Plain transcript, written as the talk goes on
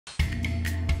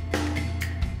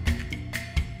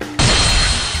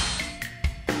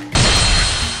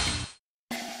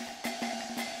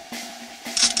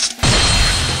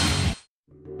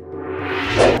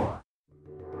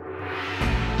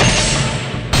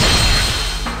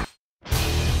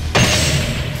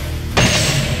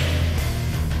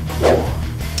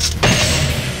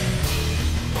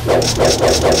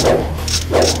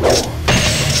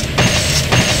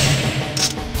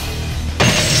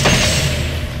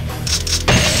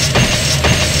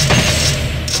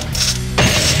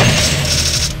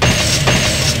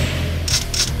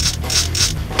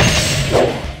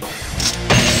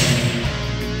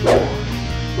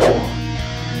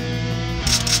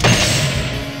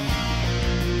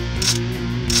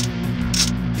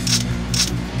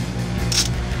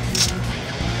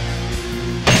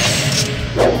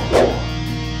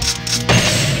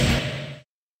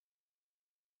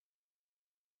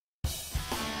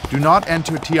Do not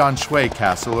enter Tian Shui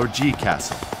Castle or Ji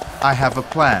Castle. I have a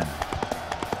plan.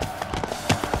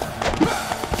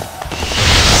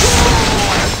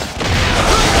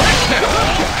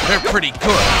 They're pretty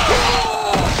good.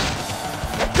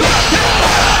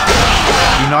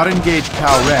 Do not engage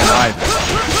Cao Ren either.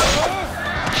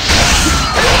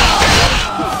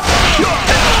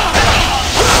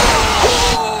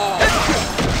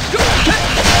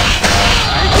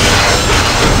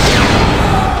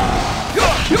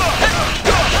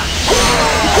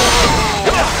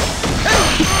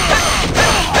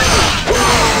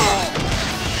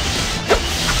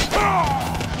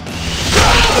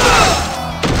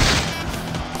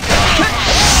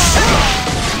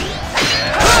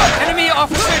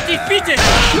 Defeated!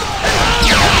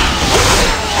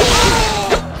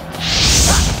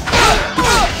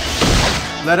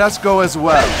 Let us go as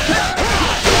well.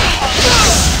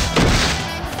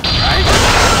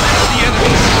 The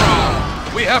enemy's strong.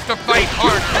 We have to fight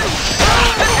harder.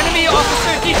 Enemy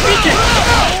officer defeated!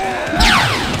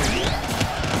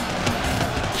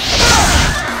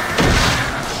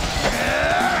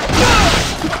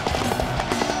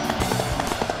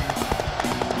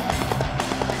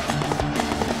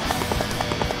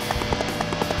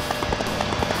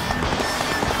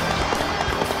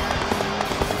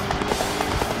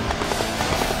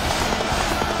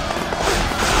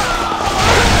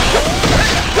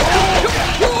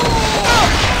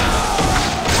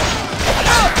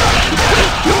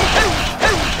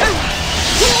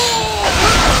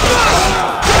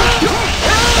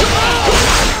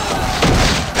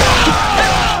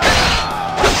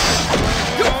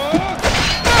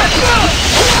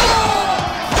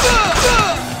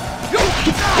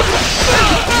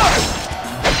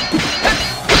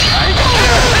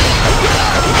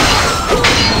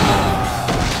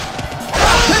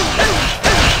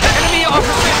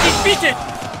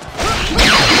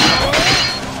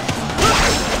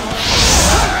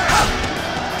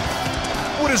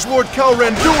 What is Lord Cao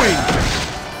Ren doing?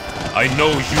 I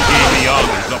know Zhuge Liang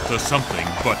is up to something,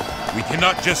 but we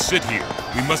cannot just sit here.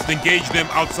 We must engage them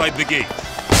outside the gates.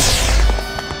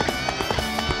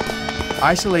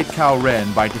 Isolate Cao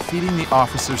Ren by defeating the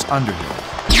officers under him.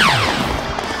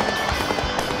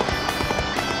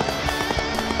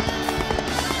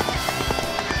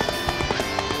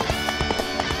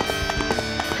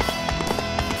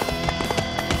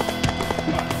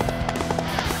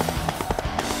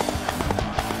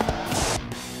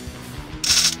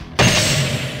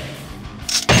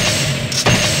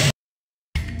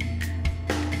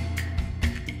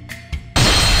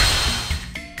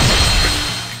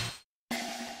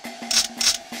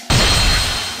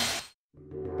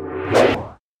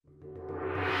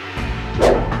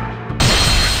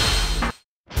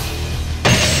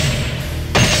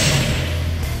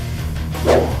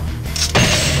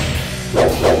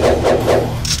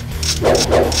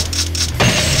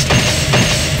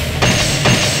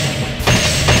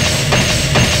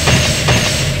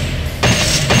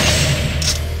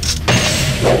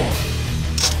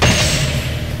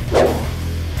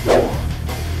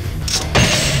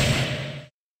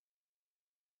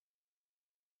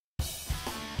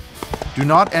 Do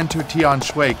not enter Tian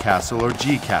Shui Castle or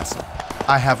Ji Castle.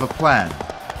 I have a plan.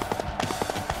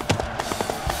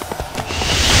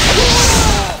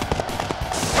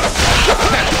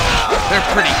 They're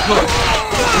pretty good.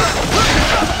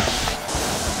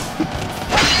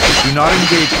 Do not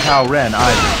engage Cao Ren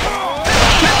either.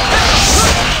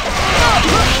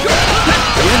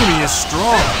 The enemy is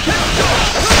strong.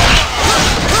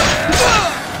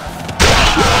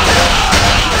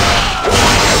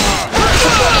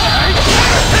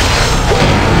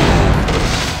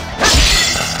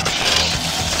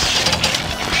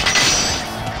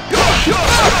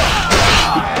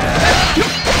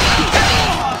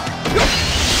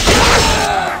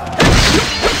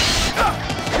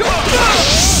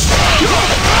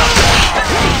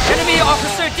 Enemy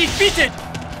officer defeated!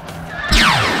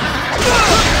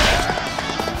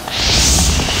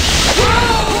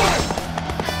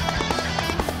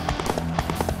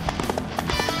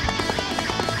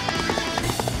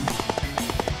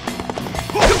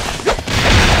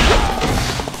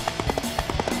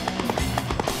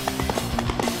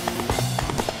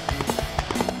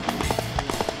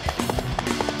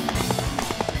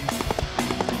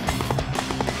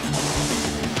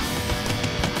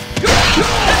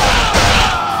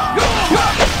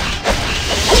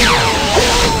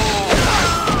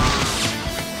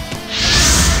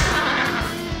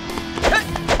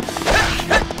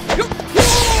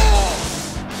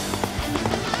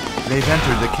 They've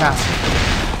entered the castle.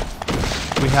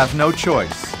 We have no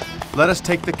choice. Let us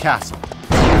take the castle.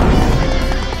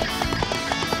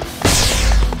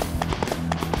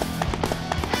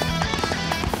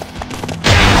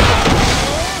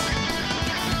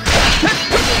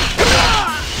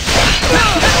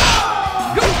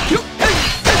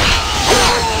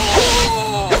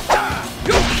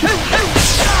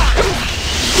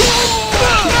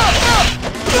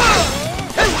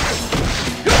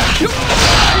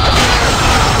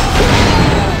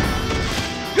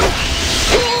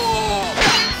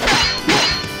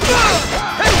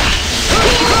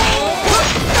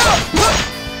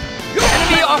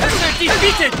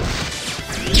 Defeated!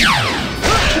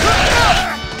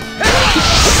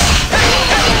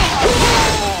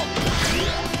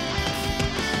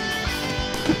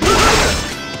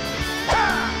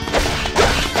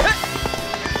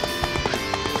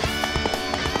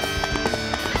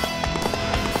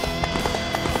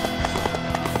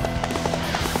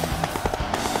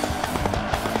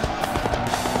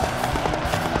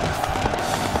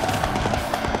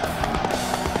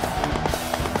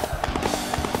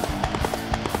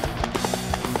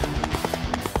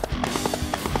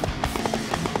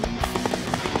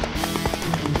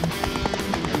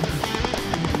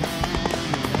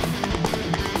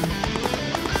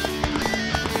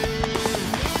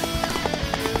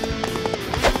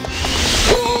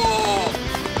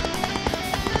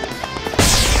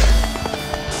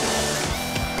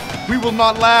 We will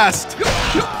not last!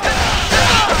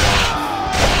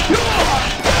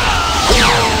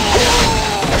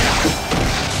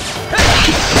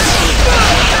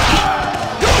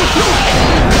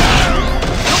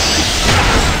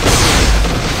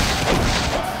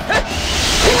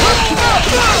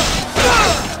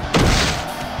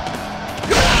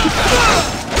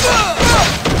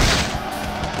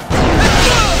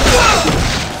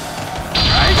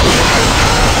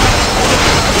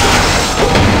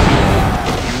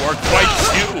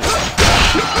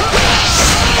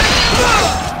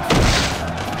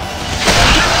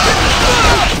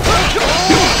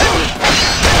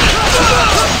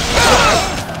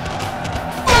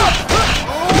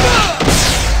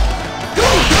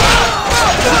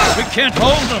 Can't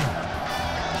hold them!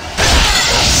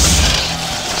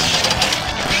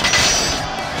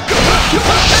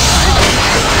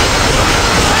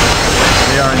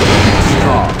 They are indeed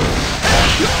strong.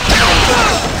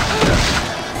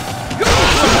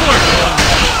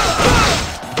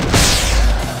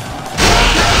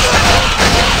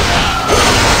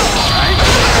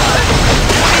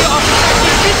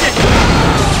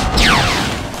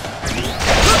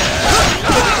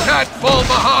 Can't fall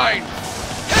behind!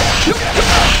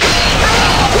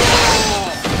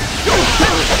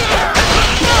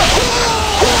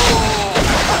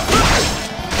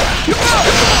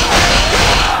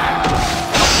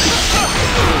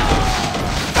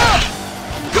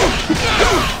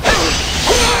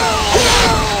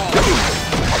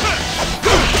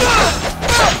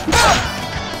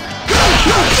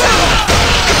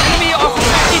 Enemy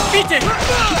officer defeated!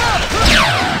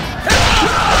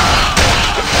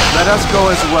 Let us go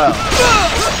as well.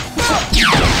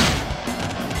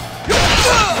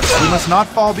 We must not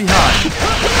fall behind.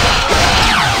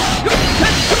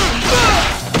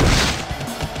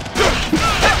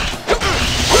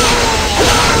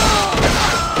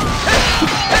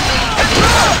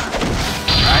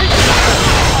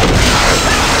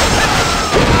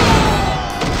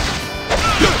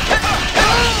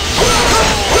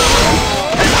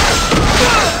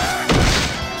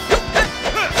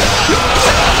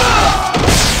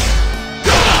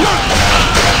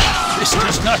 This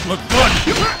does not look good!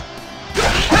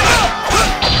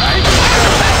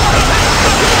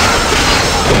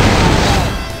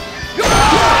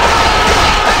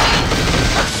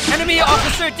 Enemy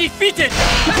officer defeated!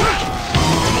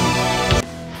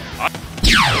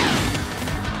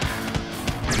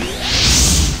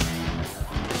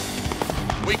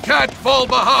 We can't fall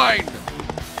behind!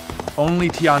 Only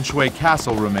Tian Shui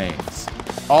Castle remains.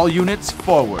 All units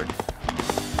forward.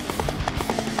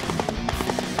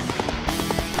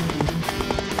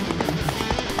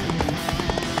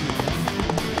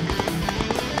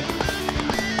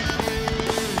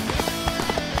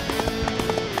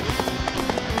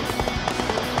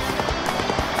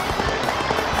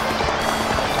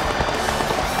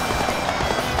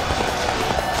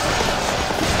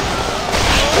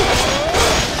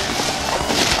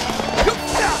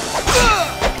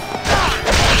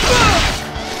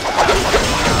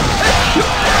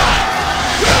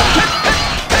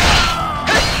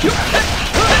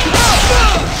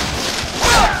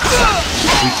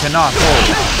 We cannot hold.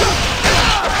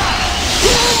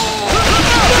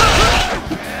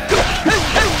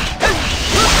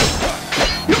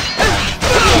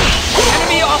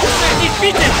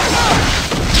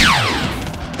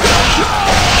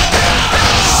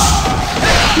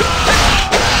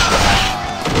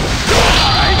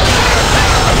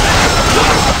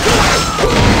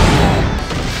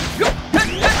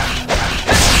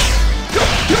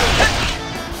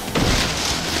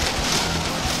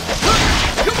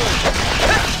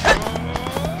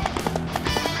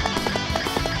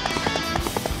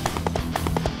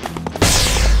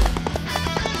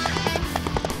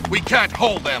 can't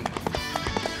hold them.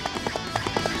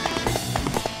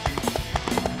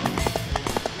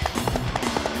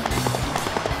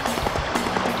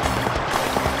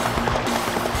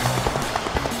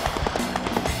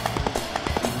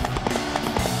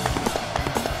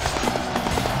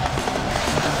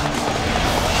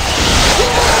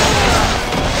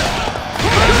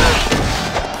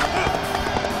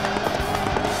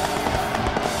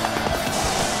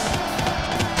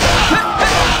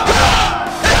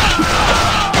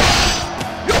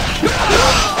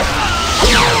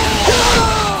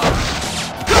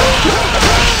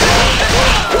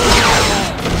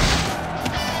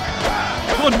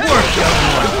 Good work,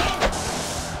 young one.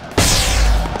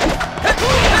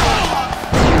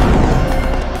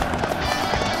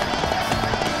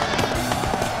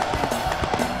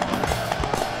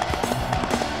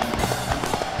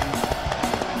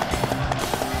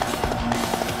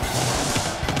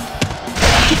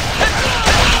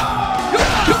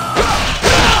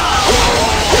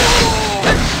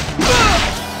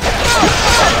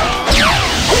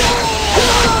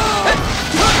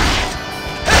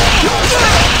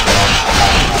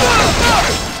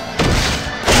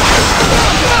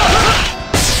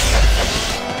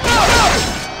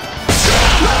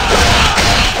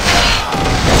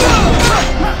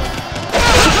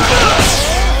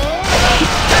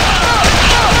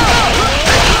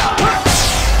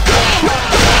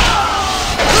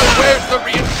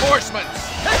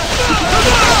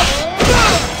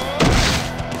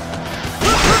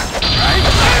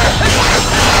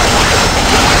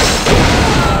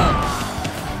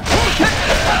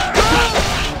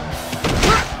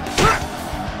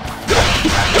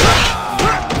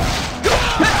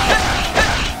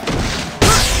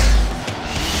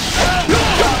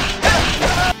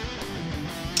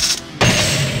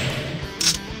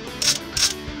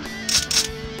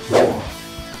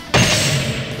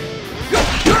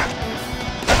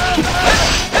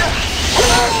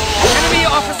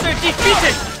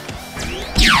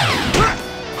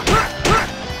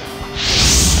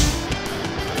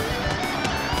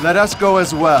 Let us go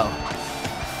as well.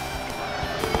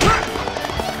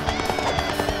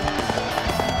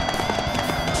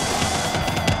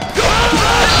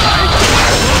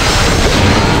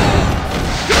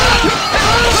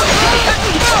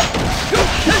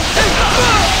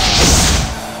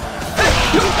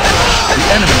 The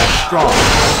enemy is strong.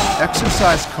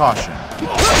 Exercise caution.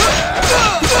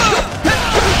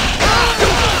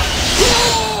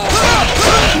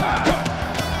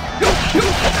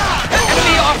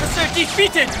 Enemy officer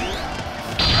defeated!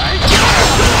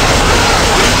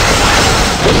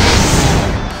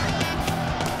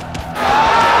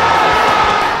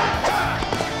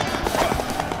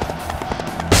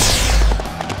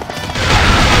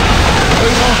 We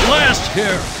won't last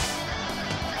here!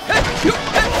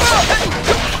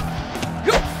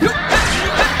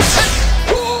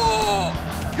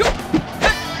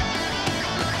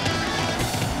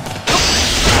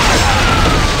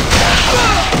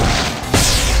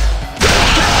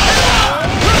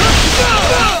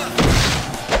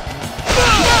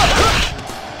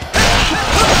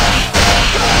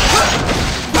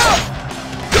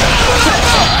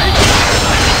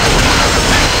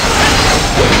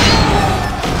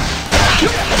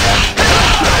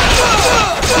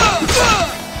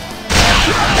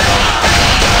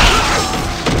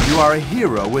 You are a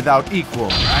hero without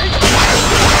equal.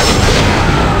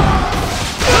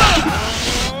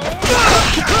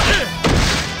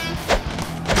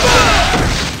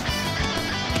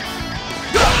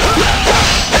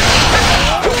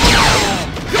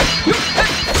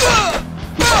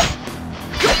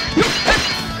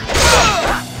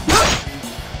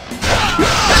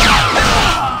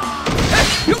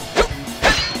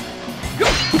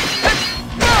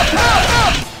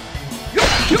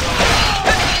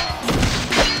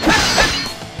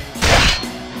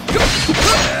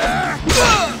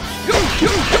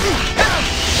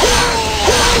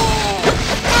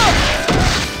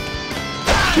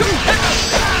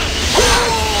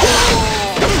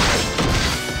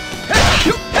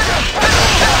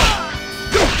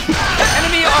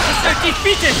 Enemy officer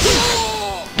defeated!